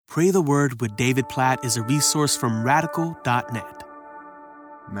Pray the Word with David Platt is a resource from radical.net.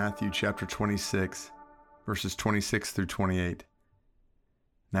 Matthew chapter 26, verses 26 through 28.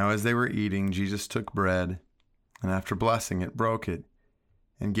 Now as they were eating, Jesus took bread, and after blessing it, broke it,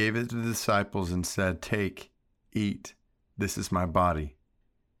 and gave it to the disciples and said, "Take, eat, this is my body."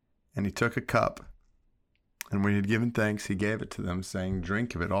 And he took a cup, and when he had given thanks, he gave it to them, saying,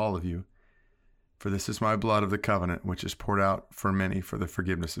 "Drink of it, all of you, for this is my blood of the covenant, which is poured out for many for the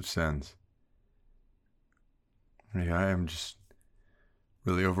forgiveness of sins." I am just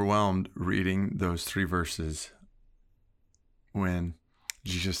really overwhelmed reading those three verses when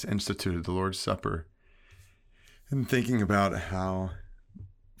Jesus instituted the Lord's Supper and thinking about how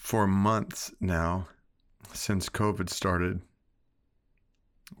for months now, since COVID started,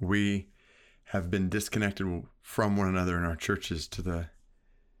 we have been disconnected from one another in our churches to the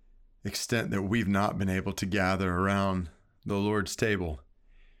extent that we've not been able to gather around the Lord's table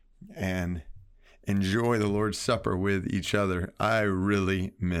and enjoy the Lord's Supper with each other. I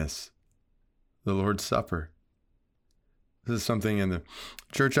really miss the Lord's Supper. This is something in the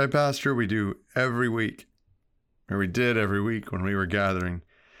church I pastor we do every week, or we did every week when we were gathering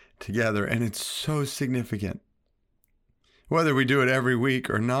together, and it's so significant. Whether we do it every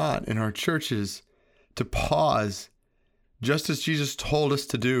week or not in our churches, to pause just as Jesus told us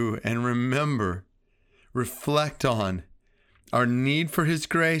to do and remember, reflect on our need for His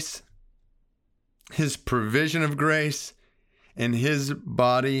grace, His provision of grace, and His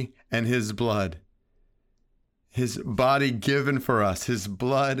body and His blood. His body given for us, His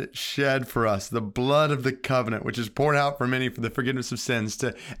blood shed for us, the blood of the covenant, which is poured out for many for the forgiveness of sins.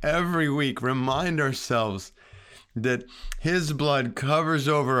 To every week remind ourselves that His blood covers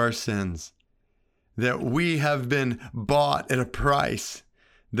over our sins, that we have been bought at a price,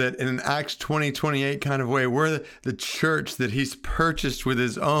 that in an Acts 20:28 kind of way, we're the church that He's purchased with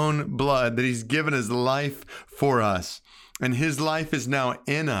His own blood, that He's given His life for us. And His life is now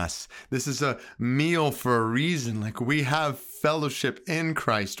in us. This is a meal for a reason. Like, we have fellowship in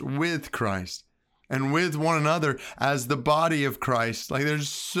Christ, with Christ, and with one another as the body of Christ. Like, there's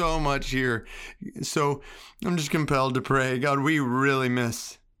so much here. So I'm just compelled to pray, God, we really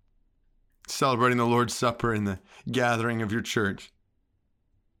miss celebrating the Lord's Supper in the gathering of your church.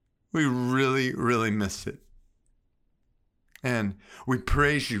 We really, really miss it. And we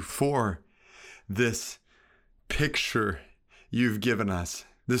praise you for this picture you've given us,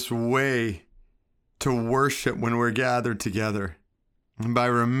 this way to worship when we're gathered together, and by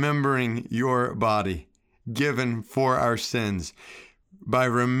remembering your body given for our sins, by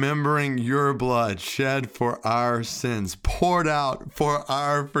remembering your blood shed for our sins, poured out for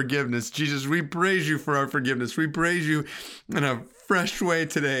our forgiveness. Jesus, we praise you for our forgiveness. We praise you in a fresh way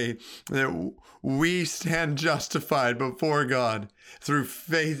today that we stand justified before God through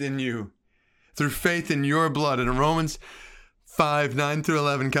faith in you, through faith in your blood. In Romans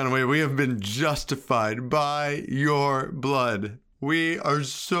 5:9-11 kind of way, we have been justified by your blood. We are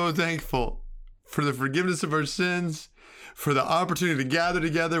so thankful for the forgiveness of our sins, for the opportunity to gather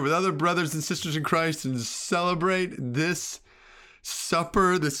together with other brothers and sisters in Christ and celebrate this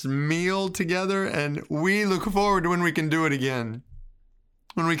supper, this meal together. And we look forward to when we can do it again,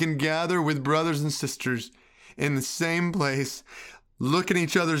 when we can gather with brothers and sisters in the same place, look in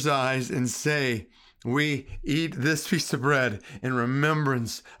each other's eyes and say, we eat this piece of bread in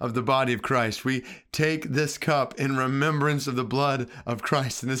remembrance of the body of Christ. We take this cup in remembrance of the blood of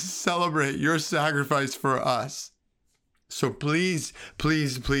Christ. And this is celebrate your sacrifice for us. So please,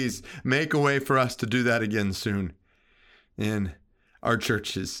 please, please make a way for us to do that again soon in our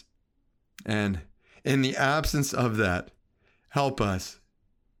churches. And in the absence of that, help us.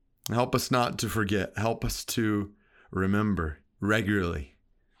 Help us not to forget. Help us to remember regularly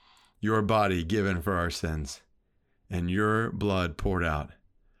your body given for our sins and your blood poured out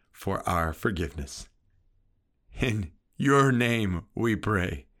for our forgiveness. In your name we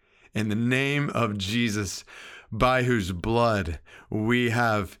pray. In the name of Jesus, by whose blood we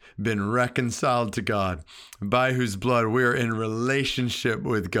have been reconciled to God, by whose blood we're in relationship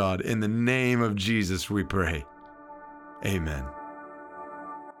with God. In the name of Jesus we pray. Amen.